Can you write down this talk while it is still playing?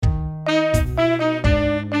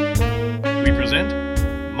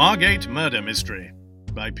Margate Murder Mystery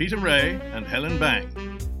by Peter Ray and Helen Bang.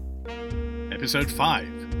 Episode 5.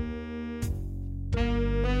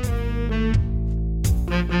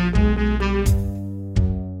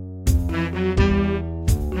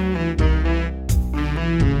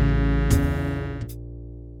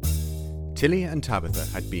 Tilly and Tabitha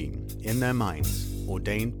had been, in their minds,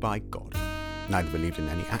 ordained by God. Neither believed in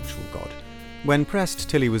any actual God. When pressed,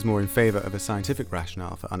 Tilly was more in favour of a scientific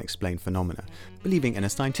rationale for unexplained phenomena, believing in a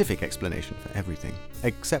scientific explanation for everything,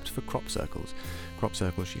 except for crop circles. Crop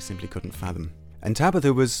circles she simply couldn't fathom. And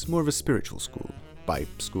Tabitha was more of a spiritual school. By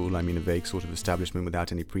school, I mean a vague sort of establishment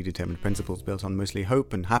without any predetermined principles, built on mostly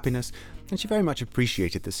hope and happiness, and she very much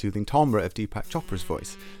appreciated the soothing timbre of Deepak Chopra's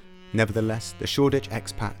voice. Nevertheless, the Shoreditch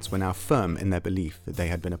expats were now firm in their belief that they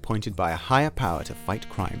had been appointed by a higher power to fight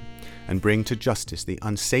crime and bring to justice the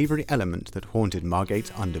unsavoury element that haunted Margate's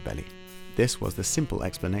underbelly. This was the simple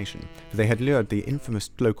explanation, for they had lured the infamous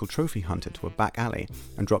local trophy hunter to a back alley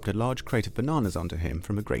and dropped a large crate of bananas onto him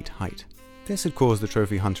from a great height. This had caused the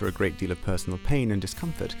trophy hunter a great deal of personal pain and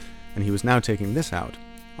discomfort, and he was now taking this out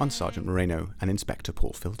on Sergeant Moreno and Inspector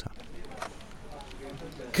Paul Filter.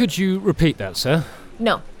 Could you repeat that, sir?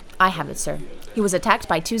 No, I have it, sir. He was attacked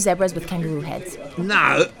by 2 zebras with kangaroo heads.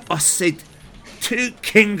 No, I said 2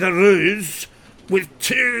 kangaroos with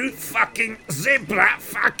 2 fucking zebra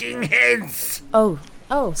fucking heads. Oh,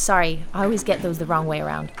 sorry. I always get those the wrong way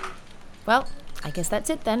around. Well, I guess that's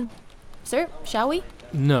it then. Sir, shall we?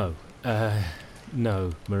 No,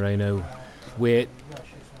 Moreno. We're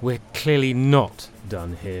clearly not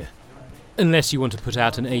done here. Unless you want to put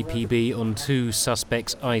out an APB on 2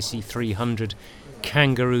 suspects IC300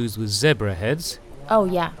 kangaroos with zebra heads. Oh,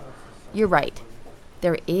 yeah. You're right.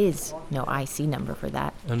 There is no IC number for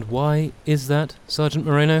that. And why is that, Sergeant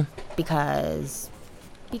Moreno? Because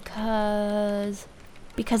this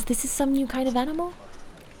is some new kind of animal?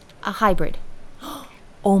 A hybrid.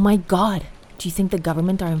 Oh my god. Do you think the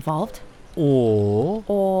government are involved? Or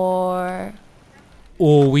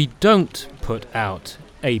we don't put out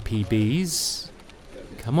APBs.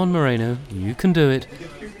 Come on, Moreno, you can do it.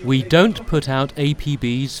 We don't put out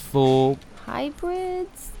APBs for...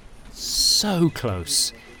 hybrids? So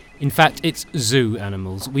close. In fact, it's zoo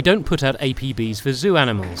animals. We don't put out APBs for zoo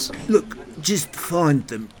animals. Look, just find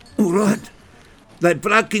them, all right? They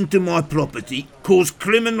broke into my property, caused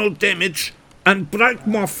criminal damage, and broke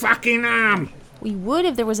my fucking arm. We would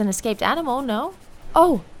if there was an escaped animal, no?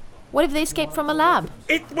 Oh, what if they escaped from a lab?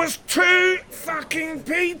 It was 2 fucking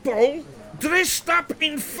people dressed up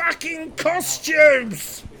in fucking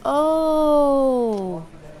costumes. Oh.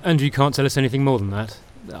 And you can't tell us anything more than that?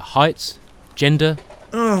 Heights? Gender?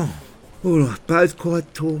 Oh, all right, both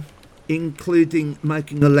quite tall, including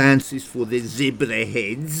making allowances for their zebra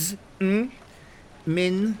heads.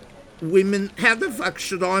 Men, women, how the fuck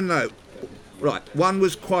should I know? Right, one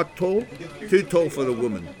was quite tall, too tall for a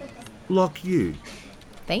woman. Like you.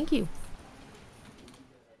 Thank you.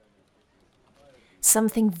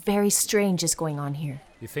 Something very strange is going on here.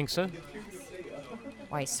 You think so?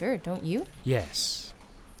 Why, sir, don't you? Yes,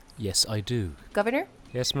 I do. Governor?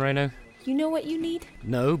 Yes, Moreno? You know what you need?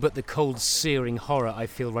 No, but the cold, searing horror I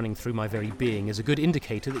feel running through my very being is a good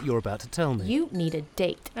indicator that you're about to tell me. You need a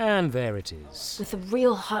date. And there it is. With a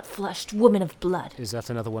real hot-flushed woman of blood. Is that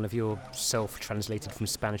another one of your self-translated from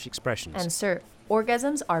Spanish expressions? And sir,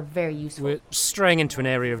 orgasms are very useful. We're straying into an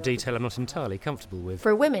area of detail I'm not entirely comfortable with.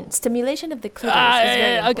 For women, stimulation of the clitoris is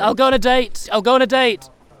very important. I'll go on a date.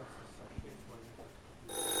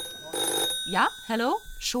 Ja, hello?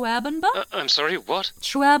 Schwerbenber? I'm sorry, what?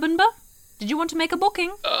 Schwerbenber? Did you want to make a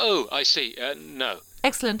booking? Oh, I see. No.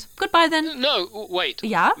 Excellent. Goodbye then. No, wait.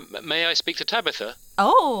 Ja? May I speak to Tabitha?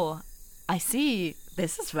 Oh, I see.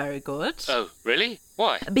 This is very good. Oh, really?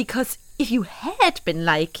 Why? Because if you had been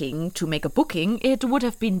liking to make a booking, it would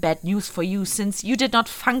have been bad news for you since you did not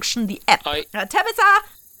function the app. Tabitha! Tabitha!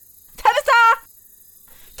 Tabitha!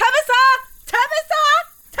 Tabitha! Tabitha!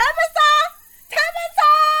 Tabitha!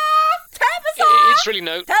 Tabitha! It's really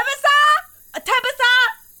no... Tabitha! Tabitha!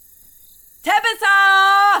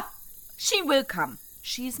 Tabitha! She will come.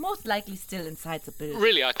 She is most likely still inside the building.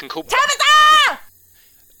 Really, I can call... Tabitha!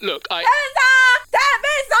 Look, Tabitha!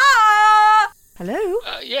 Tabitha! Hello?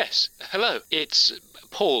 Yes. Hello. It's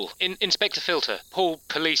Paul, Inspector Filter. Paul,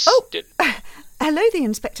 police... Oh, hello there,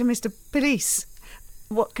 Inspector, Mr. Police.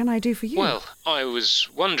 What can I do for you? Well, I was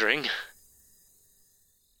wondering...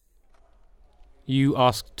 You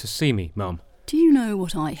asked to see me, Mum. Do you know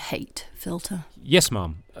what I hate, Filter? Yes,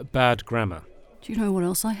 Mum. Bad grammar. Do you know what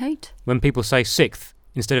else I hate? When people say 6th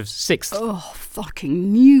instead of 6th. Oh,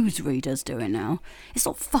 fucking newsreaders do it now. It's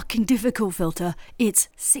not fucking difficult, Filter. It's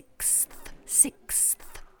 6th.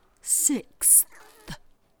 6th.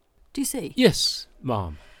 Do you see? Yes,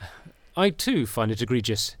 Ma'am. I too find it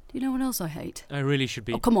egregious. Do you know what else I hate? I really should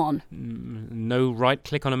be... Oh, come on. No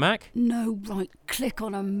right-click on a Mac? No right-click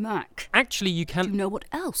on a Mac. Actually, you can... Do you know what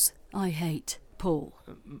else I hate, Paul?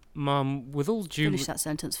 Ma'am, with all due... Finish that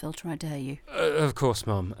sentence, Filter, I dare you. Of course,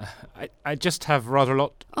 Ma'am. I just have rather a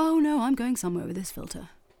lot... Oh, no, I'm going somewhere with this, Filter.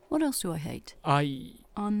 What else do I hate?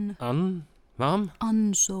 Ma'am?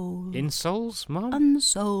 Unsolved. Insoles, Ma'am?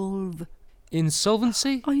 Unsolve.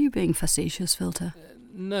 Insolvency? Are you being facetious, Filter?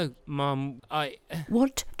 No, Ma'am,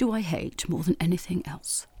 What do I hate more than anything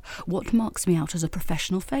else? What marks me out as a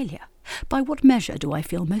professional failure? By what measure do I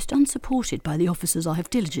feel most unsupported by the officers I have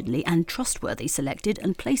diligently and trustworthy selected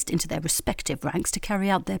and placed into their respective ranks to carry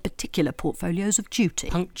out their particular portfolios of duty?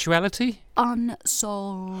 Punctuality?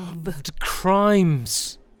 Unsolved.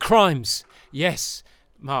 Crimes. Crimes. Yes,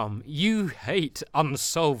 Ma'am, you hate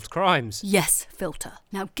unsolved crimes. Yes, Filter.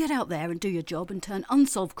 Now get out there and do your job and turn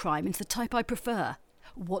unsolved crime into the type I prefer.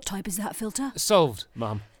 What type is that, Filter? Solved,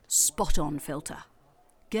 Ma'am. Spot on, Filter.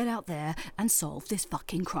 Get out there and solve this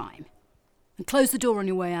fucking crime. And close the door on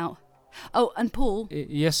your way out. Oh, and Paul...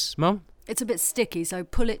 yes, Ma'am? It's a bit sticky, so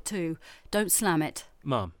pull it too. Don't slam it.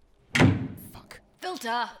 Ma'am.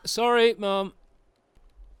 Filter! Sorry, Ma'am.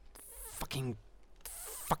 Fucking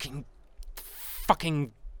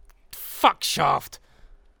fuck shaft.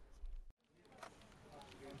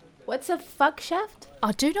 What's a fuck shaft?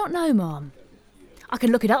 I do not know, Ma'am. I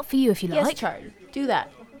can look it up for you if you like. Yes, Chard. Do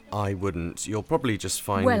that. I wouldn't. You'll probably just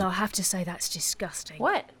find... Well, I have to say that's disgusting.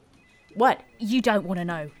 What? What? You don't want to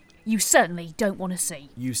know. You certainly don't want to see.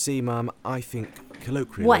 You see, Ma'am, I think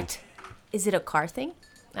colloquially... What? Is it a car thing?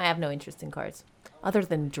 I have no interest in cars, other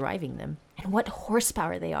than driving them, and what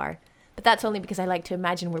horsepower they are. But that's only because I like to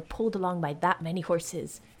imagine we're pulled along by that many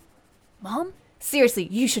horses. Mom? Seriously,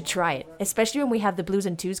 you should try it, especially when we have the blues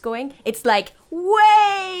and twos going. It's like,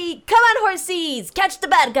 wait! Come on, horsies! Catch the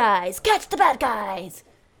bad guys! Catch the bad guys!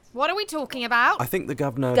 What are we talking about? I think the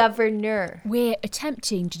governor... Governor. We're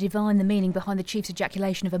attempting to divine the meaning behind the chief's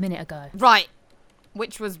ejaculation of a minute ago. Right.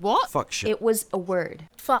 Which was what? Fuck shit. It was a word.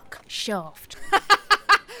 Fuck shaft.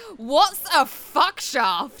 What's a fuck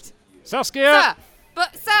shaft? Saskia!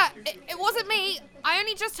 Sir, it wasn't me. I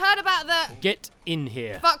only just heard about the... Get in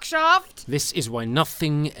here. Fuck shaft. This is why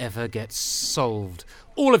nothing ever gets solved.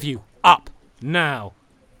 All of you, up, now.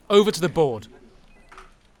 Over to the board.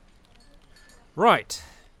 Right.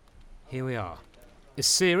 Here we are. A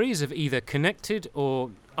series of either connected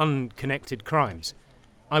or unconnected crimes.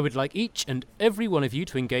 I would like each and every one of you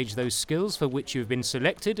to engage those skills for which you have been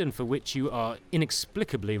selected and for which you are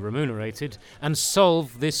inexplicably remunerated, and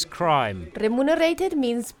solve this crime. Remunerated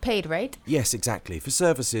means paid, right? Yes, exactly. For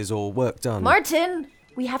services or work done. Martin!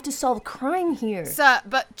 We have to solve crime here. Sir,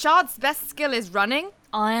 but Chard's best skill is running.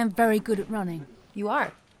 I am very good at running. You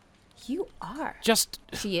are. You are. Just...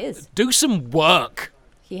 She is. do some work.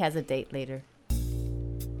 He has a date later.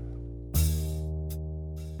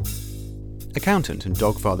 Accountant and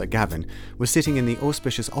dogfather Gavin was sitting in the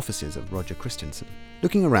auspicious offices of Roger Christensen.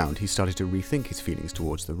 Looking around, he started to rethink his feelings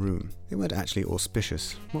towards the room. They weren't actually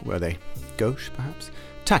auspicious. What were they? Gauche, perhaps?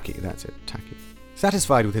 Tacky, that's it, tacky.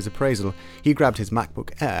 Satisfied with his appraisal, he grabbed his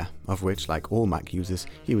MacBook Air, of which, like all Mac users,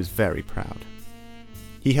 he was very proud.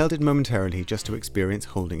 He held it momentarily just to experience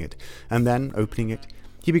holding it, and then, opening it,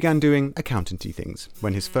 he began doing accountancy things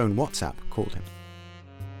when his phone WhatsApp called him.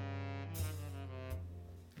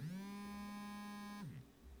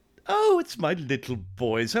 Oh, it's my little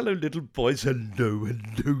boys. Hello, little boys. Hello,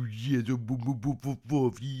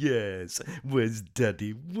 yes. Where's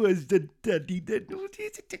Daddy? Where's the Daddy?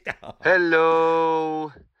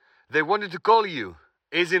 Hello. They wanted to call you.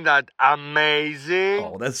 Isn't that amazing?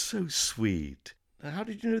 Oh, that's so sweet. How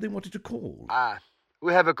did you know they wanted to call?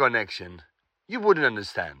 We have a connection. You wouldn't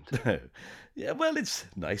understand. Yeah, well, it's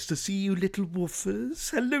nice to see you, little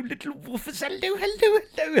woofers. Hello, little woofers.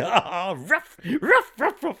 Hello. Ruff.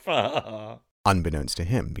 Unbeknownst to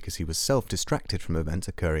him, because he was self-distracted from events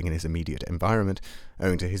occurring in his immediate environment,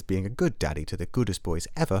 owing to his being a good daddy to the goodest boys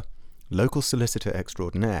ever, local solicitor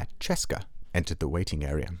extraordinaire, Cheska, entered the waiting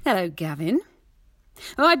area. Hello, Gavin.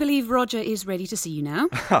 Oh, I believe Roger is ready to see you now.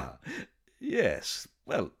 Yes.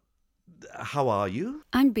 Well, how are you?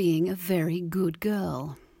 I'm being a very good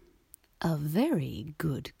girl. A very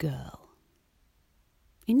good girl.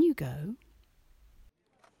 In you go.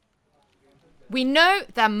 We know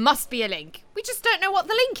there must be a link. We just don't know what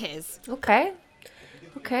the link is. Okay,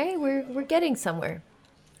 we're getting somewhere.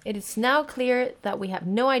 It is now clear that we have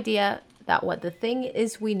no idea that what the thing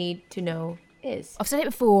is we need to know is. I've said it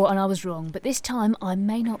before and I was wrong, but this time I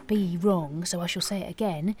may not be wrong, so I shall say it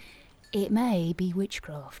again. It may be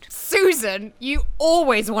witchcraft. Susan, you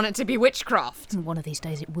always want it to be witchcraft. One of these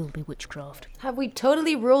days it will be witchcraft. Have we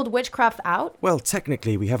totally ruled witchcraft out? Well,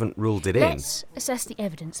 technically we haven't ruled it in. Let's assess the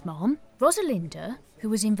evidence, Mom. Rosalinda, who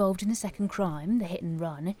was involved in the second crime, the hit and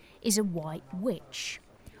run, is a white witch.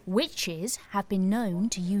 Witches have been known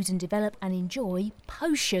to use and develop and enjoy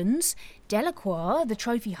potions. DELACROIX, the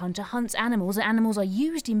trophy hunter, hunts animals, and animals are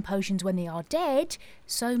used in potions when they are dead.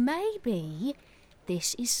 So maybe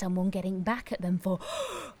this is someone getting back at them for,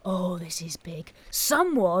 oh, this is big.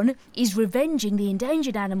 Someone is revenging the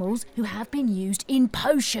endangered animals who have been used in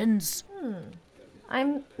potions.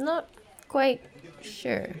 I'm not quite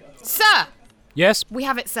sure. Sir! Yes? We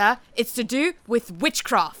have it, sir. It's to do with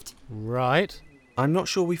witchcraft. Right. I'm not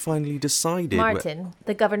sure we finally decided... Martin,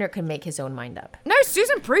 the governor can make his own mind up. No,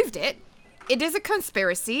 Susan proved it. It is a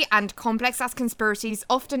conspiracy, and complex as conspiracies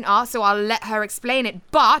often are, so I'll let her explain it,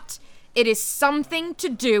 but it is something to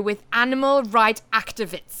do with animal rights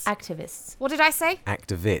activists. Activists. What did I say?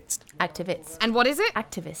 Activists. Activists. And what is it?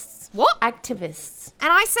 Activists. What? Activists. And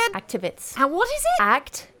I said... Activists. And what is it?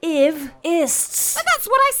 Activists. But that's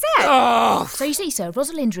what I said. Oh. So you see, sir,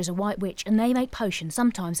 Rosalinda is a white witch and they make potions,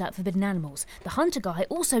 sometimes out of forbidden animals. The hunter guy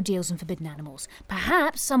also deals in forbidden animals.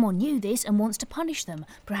 Perhaps someone knew this and wants to punish them.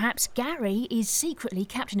 Perhaps Gary is secretly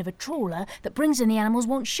captain of a trawler that brings in the animals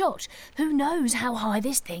once shot. Who knows how high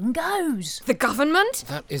this thing goes? The government?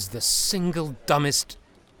 That is the single dumbest...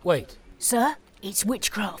 Wait. Sir, it's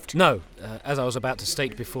witchcraft. No, as I was about to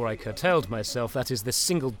state before I curtailed myself, that is the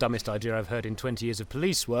single dumbest idea I've heard in 20 years of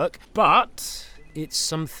police work. But it's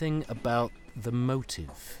something about the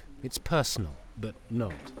motive. It's personal, but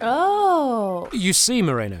not. Oh. You see,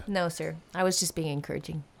 Moreno? No, sir. I was just being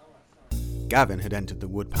encouraging. Gavin had entered the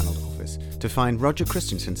wood-panelled office to find Roger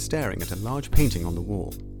Christensen staring at a large painting on the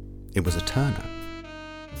wall. It was a Turner.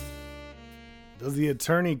 Does the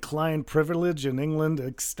attorney-client privilege in England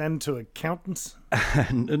extend to accountants?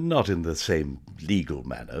 Not in the same legal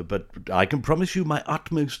manner, but I can promise you my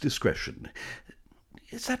utmost discretion.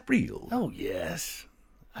 Is that real? Oh, yes.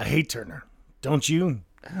 I hate Turner. Don't you?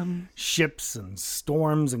 Ships and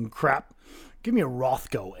storms and crap. Give me a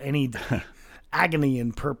Rothko any day. Agony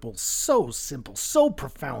in purple. So simple, so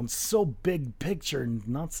profound, so big picture,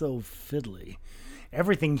 not so fiddly.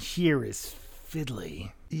 Everything here is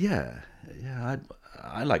fiddly. Yeah,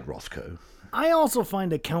 I like Rothko. I also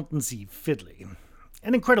find accountancy fiddly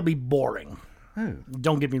and incredibly boring. Oh.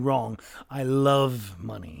 Don't get me wrong, I love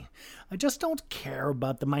money. I just don't care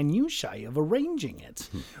about the minutiae of arranging it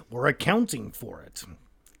or accounting for it.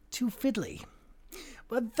 Too fiddly.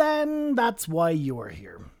 But then that's why you're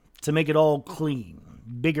here. To make it all clean.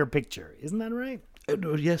 Bigger picture. Isn't that right?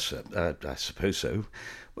 Yes, sir. I suppose so.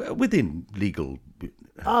 Within legal...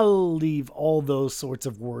 I'll leave all those sorts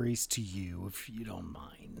of worries to you, if you don't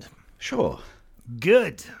mind. Sure.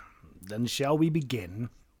 Good. Then shall we begin?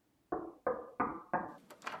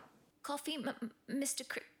 Coffee, Mr.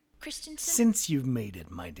 Christensen? Since you've made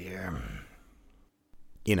it, my dear.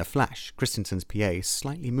 In a flash, Christensen's PA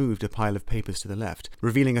slightly moved a pile of papers to the left,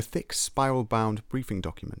 revealing a thick, spiral-bound briefing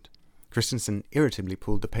document. Christensen irritably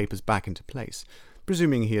pulled the papers back into place,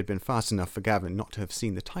 presuming he had been fast enough for Gavin not to have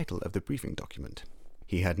seen the title of the briefing document.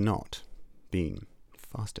 He had not been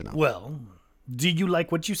fast enough. Well, do you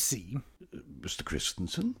like what you see? Mr.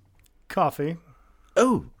 Christensen? Coffee.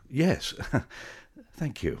 Oh, yes.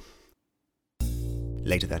 Thank you.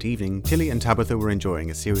 Later that evening, Tilly and Tabitha were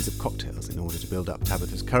enjoying a series of cocktails in order to build up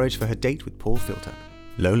Tabitha's courage for her date with Paul Filter.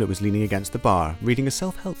 Lola was leaning against the bar, reading a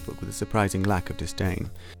self-help book with a surprising lack of disdain.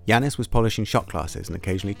 Yiannis was polishing shot glasses and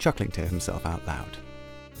occasionally chuckling to himself out loud.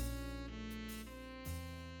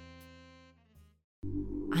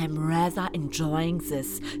 I'm rather enjoying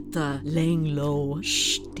this, the laying low.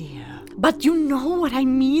 Shh, dear. But you know what I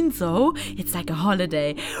mean, though. It's like a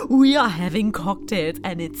holiday. We are having cocktails,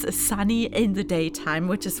 and it's sunny in the daytime,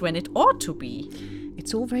 which is when it ought to be.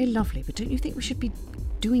 It's all very lovely, but don't you think we should be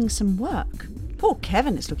doing some work? Poor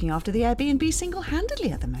Kevin is looking after the Airbnb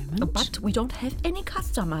single-handedly at the moment. But we don't have any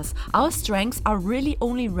customers. Our strengths are really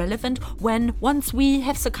only relevant once we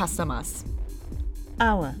have the customers.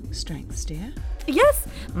 Our strengths, dear? Yes,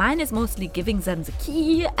 mine is mostly giving them the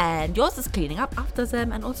key, and yours is cleaning up after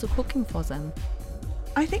them and also cooking for them.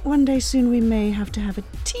 I think one day soon we may have to have a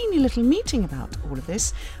teeny little meeting about all of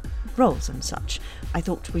this, roles and such. I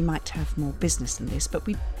thought we might have more business than this, but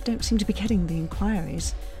we don't seem to be getting the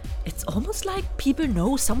inquiries. It's almost like people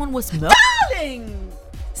know someone was murdered. Darling!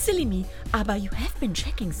 Silly me, aber you have been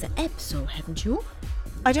checking the app, so haven't you?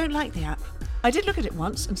 I don't like the app. I did look at it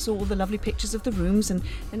once and saw all the lovely pictures of the rooms, and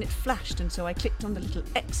then it flashed, and so I clicked on the little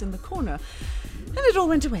X in the corner, and it all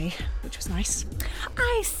went away, which was nice.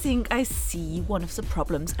 I think I see one of the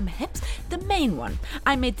problems, and perhaps the main one.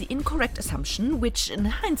 I made the incorrect assumption, which in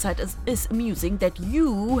hindsight is amusing, that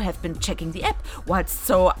you have been checking the app, whilst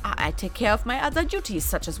so I take care of my other duties,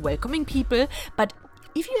 such as welcoming people. But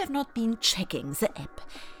if you have not been checking the app,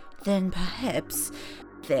 then perhaps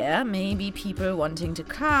there may be people wanting to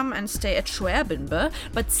come and stay at Schwerbenbe,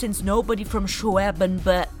 but since nobody from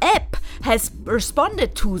Schwerbenbe app has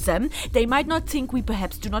responded to them, they might not think we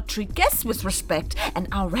perhaps do not treat guests with respect, and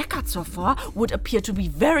our record so far would appear to be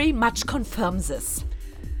very much confirm this.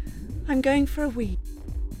 I'm going for a wee.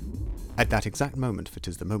 At that exact moment, for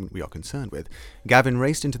 'tis the moment we are concerned with, Gavin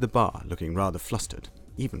raced into the bar, looking rather flustered,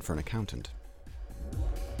 even for an accountant.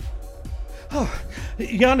 Oh,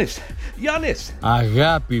 Yiannis!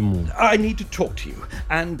 Αγάπη μου. I need to talk to you,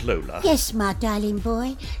 and Lola. Yes, my darling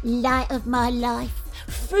boy. Light of my life.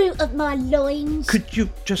 Fruit of my loins. Could you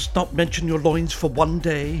just not mention your loins for one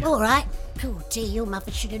day? All right. Poor dear, your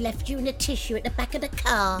mother should have left you in a tissue at the back of the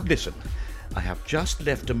car. Listen, I have just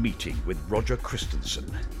left a meeting with Roger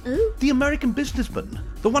Christensen. Who? The American businessman.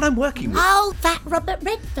 The one I'm working with. Oh, that Robert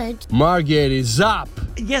Redford. Margate is up.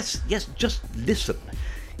 Yes, just listen.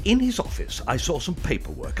 In his office, I saw some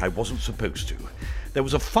paperwork I wasn't supposed to. There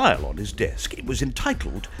was a file on his desk. It was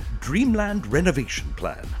entitled Dreamland Renovation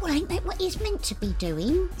Plan. Well, ain't that what he's meant to be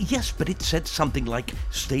doing? Yes, but it said something like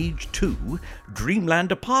Stage 2,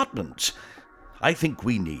 Dreamland Apartments. I think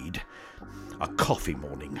we need a coffee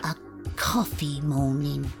morning. A coffee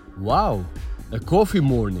morning? Wow, a coffee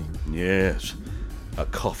morning. Yes, a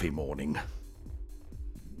coffee morning.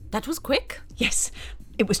 That was quick. Yes,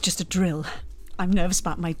 it was just a drill. I'm nervous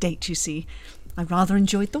about my date, you see. I rather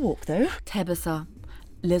enjoyed the walk, though. Tabitha,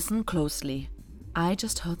 listen closely. I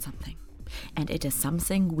just heard something, and it is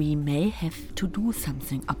something we may have to do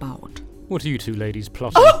something about. What are you two ladies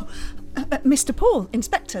plotting? Oh! Mr. Paul,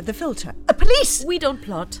 Inspector, the filter. Police! We don't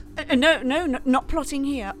plot. No, not plotting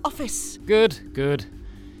here. Office. Good.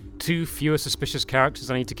 2 fewer suspicious characters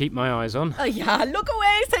I need to keep my eyes on. Yeah, look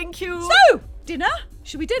away, thank you. So, dinner?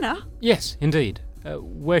 Should we dinner? Yes, indeed.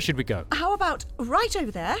 Where should we go? How about right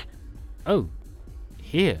over there? Oh,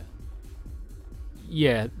 here?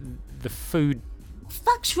 Yeah, the food...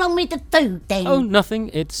 Fuck's wrong with the food, then? Oh,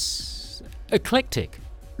 nothing. It's eclectic.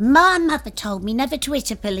 My mother told me never to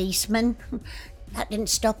hit a policeman. That didn't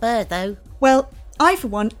stop her, though. Well, I, for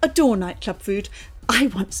one, adore nightclub food. I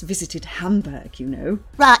once visited Hamburg, you know.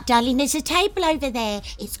 Right, darling, there's a table over there.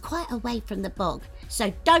 It's quite away from the bog,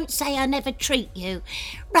 so don't say I never treat you.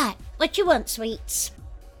 Right, what do you want, sweets?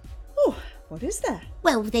 Oh, what is there?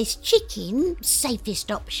 Well, there's chicken,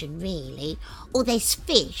 safest option, really. Or there's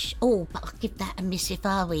fish. Oh, but I'll give that a miss if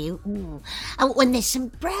I were you. Ooh. Oh, and there's some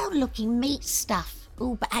brown-looking meat stuff.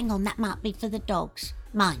 Oh, but hang on, that might be for the dogs.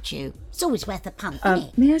 Mind you, it's always worth a punt, isn't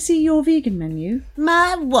it? May I see your vegan menu?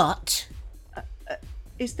 My what?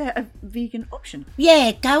 Is there a vegan option?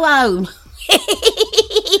 Yeah, go home.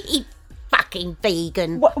 Fucking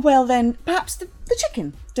vegan. Well then, perhaps the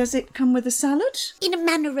chicken. Does it come with a salad? In a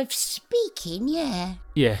manner of speaking, yeah.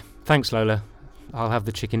 Yeah, thanks, Lola. I'll have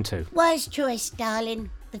the chicken too. Wise choice,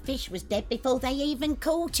 darling. The fish was dead before they even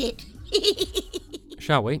caught it.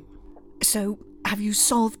 Shall we? So, have you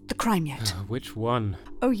solved the crime yet? Which one?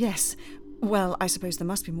 Oh, yes. Well, I suppose there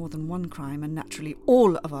must be more than one crime, and naturally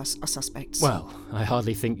all of us are suspects. Well, I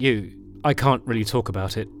hardly think you. I can't really talk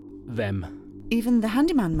about it. Them. Even the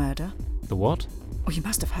handyman murder? The what? Oh, you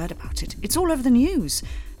must have heard about it. It's all over the news.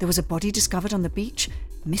 There was a body discovered on the beach,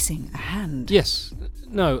 missing a hand. Yes.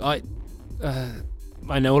 No,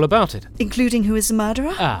 I know all about it. Including who is the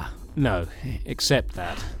murderer? Ah, no. Except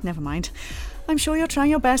that. Never mind. I'm sure you're trying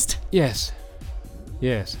your best. Yes.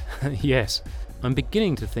 Yes. I'm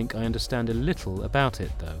beginning to think I understand a little about it,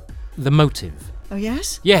 though. The motive. Oh,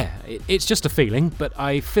 yes? Yeah, it's just a feeling, but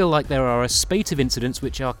I feel like there are a spate of incidents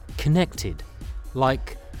which are connected.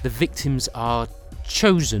 Like the victims are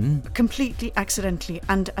chosen... Completely accidentally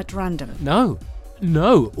and at random. No,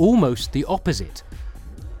 almost the opposite.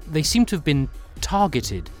 They seem to have been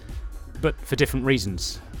targeted, but for different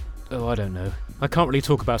reasons. Oh, I don't know. I can't really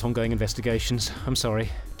talk about ongoing investigations. I'm sorry.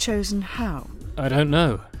 Chosen how? I don't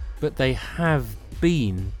know. But they have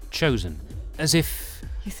been chosen. As if...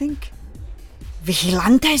 You think?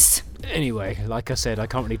 Vigilantes? Anyway, like I said, I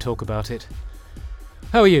can't really talk about it.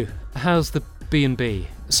 How are you? How's the B&B?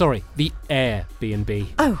 Sorry, the Airbnb.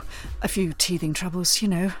 Oh, a few teething troubles, you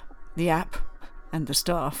know. The app and the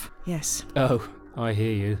staff, yes. Oh, I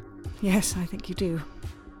hear you. Yes, I think you do.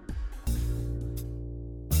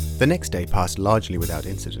 The next day passed largely without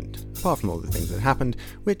incident, apart from all the things that happened,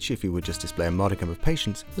 which, if you would just display a modicum of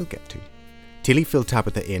patience, we'll get to. Tilly filled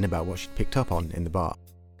Tabitha in about what she'd picked up on in the bar.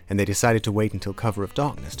 and they decided to wait until cover of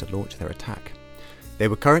darkness to launch their attack. They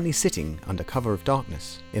were currently sitting under cover of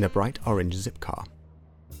darkness in a bright orange zip car.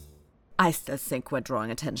 I still think we're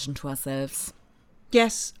drawing attention to ourselves.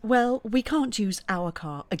 Yes, well, we can't use our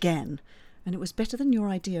car again, and it was better than your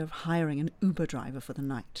idea of hiring an Uber driver for the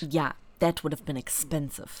night. Yeah, that would have been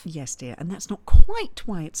expensive. Yes, dear, and that's not quite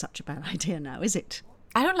why it's such a bad idea now, is it?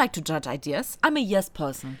 I don't like to judge ideas. I'm a yes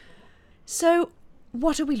person. So,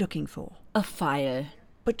 what are we looking for? A file.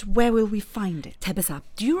 But where will we find it? Tabitha,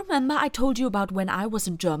 do you remember I told you about when I was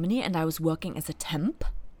in Germany and I was working as a temp?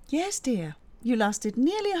 Yes, dear. You lasted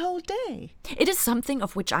nearly a whole day. It is something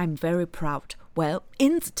of which I'm very proud. Well,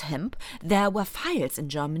 in the temp, there were files in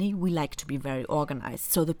Germany. We like to be very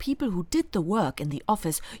organized. So the people who did the work in the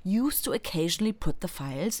office used to occasionally put the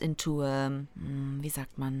files into, wie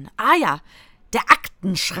sagt man? Ah ja, der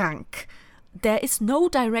Aktenschrank. There is no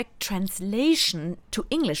direct translation to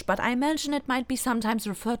English, but I imagine it might be sometimes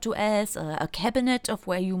referred to as a cabinet of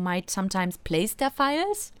where you might sometimes place their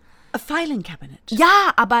files. A filing cabinet?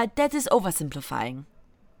 Ja, aber that is oversimplifying.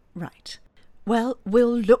 Right. Well,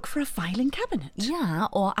 we'll look for a filing cabinet. Ja,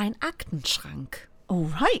 or ein Aktenschrank. All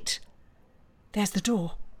right. There's the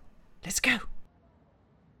door. Let's go.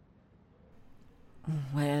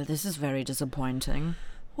 Well, this is very disappointing.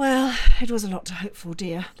 Well, it was a lot to hope for,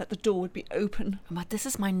 dear, that the door would be open. But this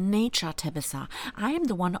is my nature, Tabitha. I am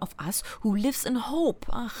the one of us who lives in hope.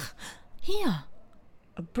 Ach, here.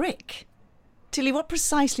 A brick? Tilly, what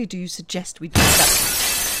precisely do you suggest we do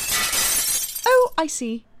that? Oh, I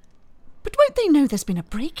see. But won't they know there's been a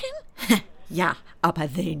break-in? Yeah, aber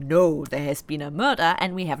they know there has been a murder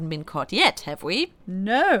and we haven't been caught yet, have we?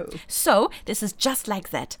 No. So, this is just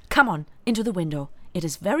like that. Come on, into the window. It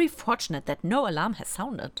is very fortunate that no alarm has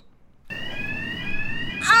sounded.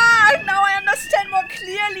 Now I understand more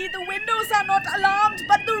clearly. The windows are not alarmed,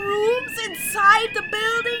 but the rooms inside the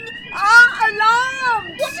building are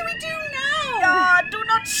alarmed. What do we do now? Do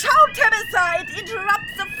not shout, Tabitha. It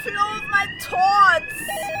interrupts the flow of my thoughts.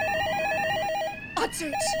 What's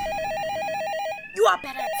it? You are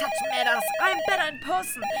better at such matters. I am better in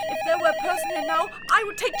person. If there were a person here now, I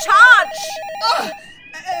would take charge.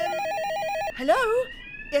 Hello?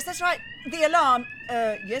 Yes, that's right. The alarm.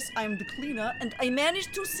 Yes, I'm the cleaner, and I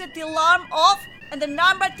managed to set the alarm off, and the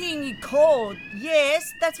number thingy code.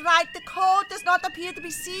 Yes, that's right. The code does not appear to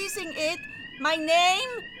be seizing it. My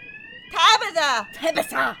name? Tabitha.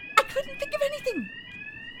 Tabitha! I couldn't think of anything.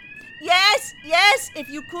 Yes, if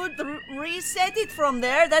you could reset it from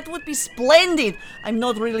there, that would be splendid. I'm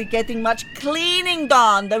not really getting much cleaning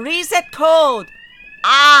done. The reset code.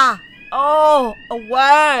 A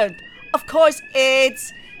word. Of course,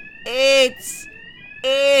 it's...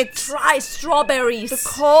 Try strawberries. The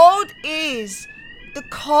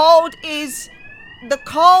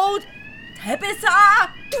code...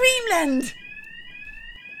 Tabitha! Dreamland!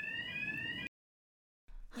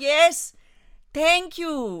 Yes, thank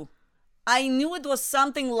you. I knew it was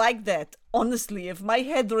something like that. Honestly, if my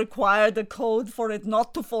head required a code for it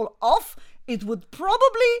not to fall off, it would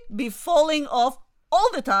probably be falling off all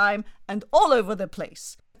the time and all over the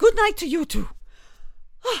place. Good night to you two.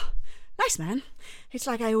 Oh, nice, man. It's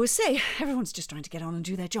like I always say, everyone's just trying to get on and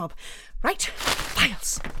do their job. Right,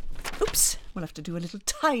 files. Oops, we'll have to do a little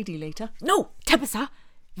tidy later. No, Tabitha,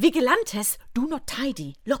 vigilantes do not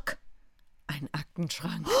tidy. Look. Ein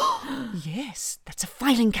Aktenschrank. Yes, that's a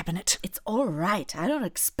filing cabinet. It's all right. I don't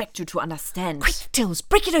expect you to understand. Quick, Tills,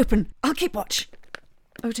 break it open. I'll keep watch.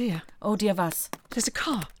 Oh dear. Oh dear, was? There's a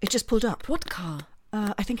car. It just pulled up. What car?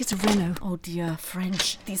 I think it's a Renault. Oh dear,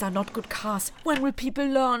 French. These are not good cars. When will people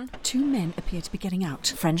learn? 2 men appear to be getting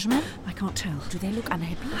out. Frenchmen? I can't tell. Do they look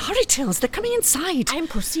unhappy? Hurry, Tills, they're coming inside. I am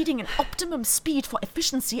proceeding at optimum speed for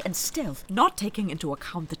efficiency and stealth, not taking into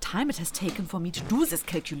account the time it has taken for me to do this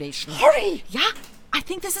calculation. Hurry! Yeah, I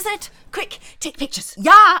think this is it. Quick, take pictures.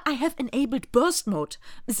 Yeah, I have enabled burst mode.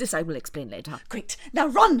 This I will explain later. Great. Now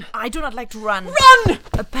run! I do not like to run. Run!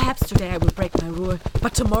 Perhaps today I will break my rule,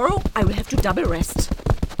 but tomorrow I will have to double rest.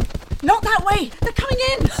 Not that way! They're coming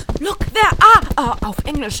in! Look, there are, auf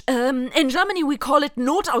English, in Germany we call it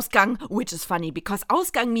Notausgang, which is funny because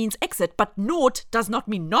Ausgang means exit, but Not does not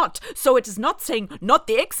mean not. So it is not saying not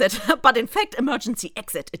the exit, but in fact emergency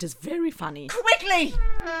exit. It is very funny. Quickly!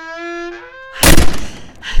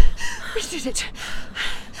 We did it.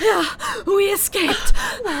 Yeah, we escaped.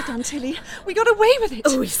 Well done, Tilly. We got away with it.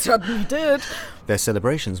 Oh, we certainly did. Their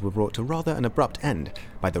celebrations were brought to rather an abrupt end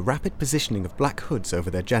by the rapid positioning of black hoods over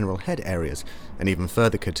their general head areas, and even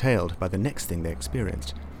further curtailed by the next thing they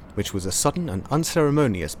experienced, which was a sudden and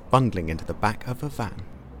unceremonious bundling into the back of a van.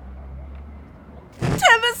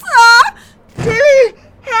 Tabitha! Tilly!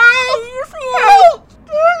 Help! Help!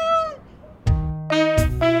 Tilly!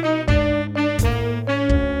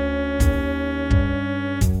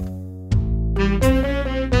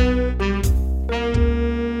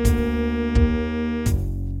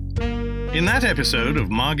 episode of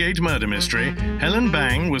Margate Murder Mystery, Helen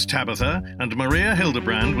Bang was Tabitha and Maria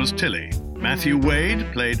Hildebrand was Tilly. Matthew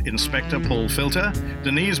Wade played Inspector Paul Filter,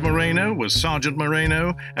 Denise Moreno was Sergeant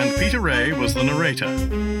Moreno, and Peter Ray was the narrator.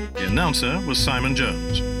 The announcer was Simon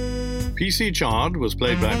Jones. PC Chard was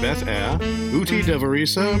played by Beth Eyre, OETTIE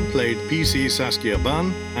DEVERIESE played PC Saskia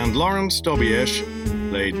Bunn, and LAURENCE DOBIESZ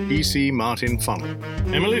played PC Martin Funnel.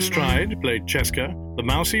 Emily Stride played Cheska, the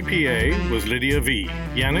Mousy PA was Lydia V.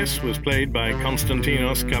 Yiannis was played by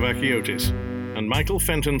Konstantinos KAVAKIOTIS, and Michael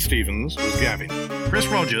Fenton Stevens was Gavin. Chris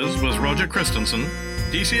Rogers was Roger Christensen.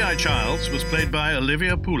 DCI Childs was played by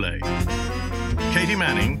Olivia POULET. Katy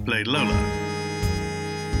Manning played Lola.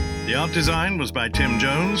 The art design was by Tim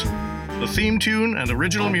Jones. The theme tune and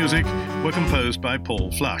original music were composed by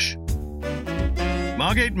Paul Flush.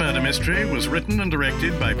 Margate Murder Mystery was written and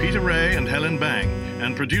directed by Peter Ray and Helen Bang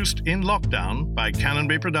and produced in lockdown by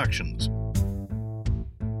Cannonby Productions.